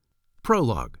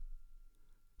Prologue.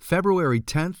 February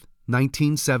 10th,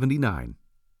 1979.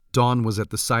 Dawn was at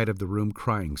the side of the room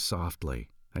crying softly.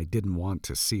 I didn't want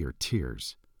to see her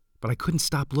tears, but I couldn't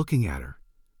stop looking at her.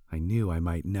 I knew I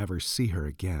might never see her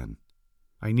again.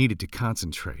 I needed to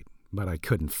concentrate, but I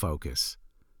couldn't focus.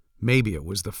 Maybe it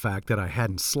was the fact that I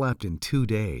hadn't slept in 2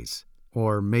 days,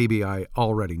 or maybe I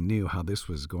already knew how this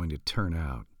was going to turn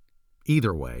out.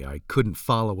 Either way, I couldn't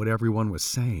follow what everyone was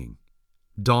saying.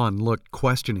 Dawn looked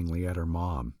questioningly at her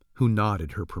mom, who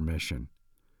nodded her permission.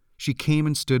 She came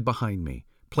and stood behind me,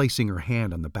 placing her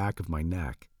hand on the back of my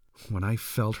neck. When I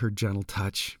felt her gentle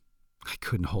touch, I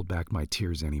couldn't hold back my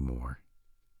tears anymore.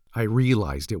 I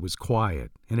realized it was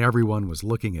quiet and everyone was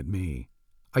looking at me.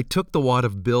 I took the wad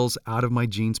of bills out of my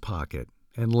jeans pocket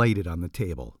and laid it on the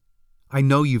table. I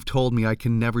know you've told me I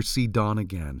can never see Dawn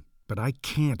again, but I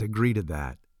can't agree to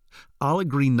that. I'll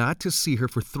agree not to see her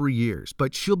for 3 years,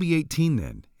 but she'll be 18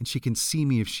 then, and she can see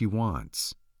me if she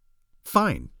wants.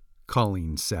 Fine,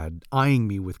 Colleen said, eyeing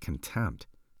me with contempt.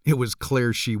 It was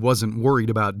clear she wasn't worried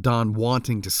about Dawn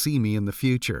wanting to see me in the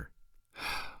future.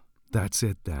 That's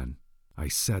it then, I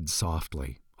said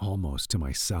softly, almost to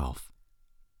myself.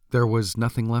 There was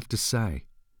nothing left to say.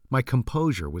 My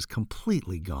composure was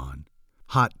completely gone.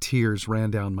 Hot tears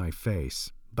ran down my face,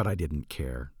 but I didn't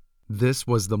care. This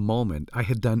was the moment I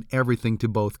had done everything to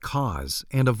both cause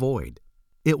and avoid.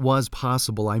 It was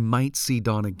possible I might see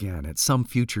Dawn again at some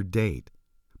future date,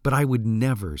 but I would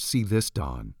never see this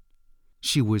Dawn.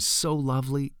 She was so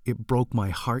lovely, it broke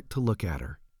my heart to look at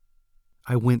her.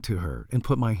 I went to her and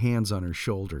put my hands on her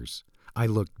shoulders. I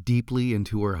looked deeply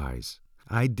into her eyes.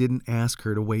 I didn't ask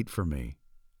her to wait for me.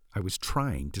 I was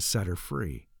trying to set her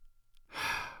free.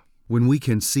 When we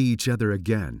can see each other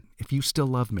again, if you still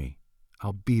love me,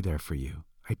 I'll be there for you.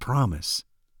 I promise.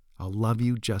 I'll love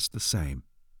you just the same.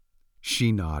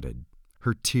 She nodded.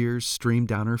 Her tears streamed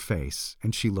down her face,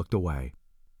 and she looked away.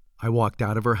 I walked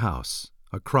out of her house,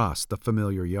 across the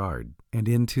familiar yard, and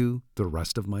into the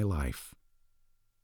rest of my life.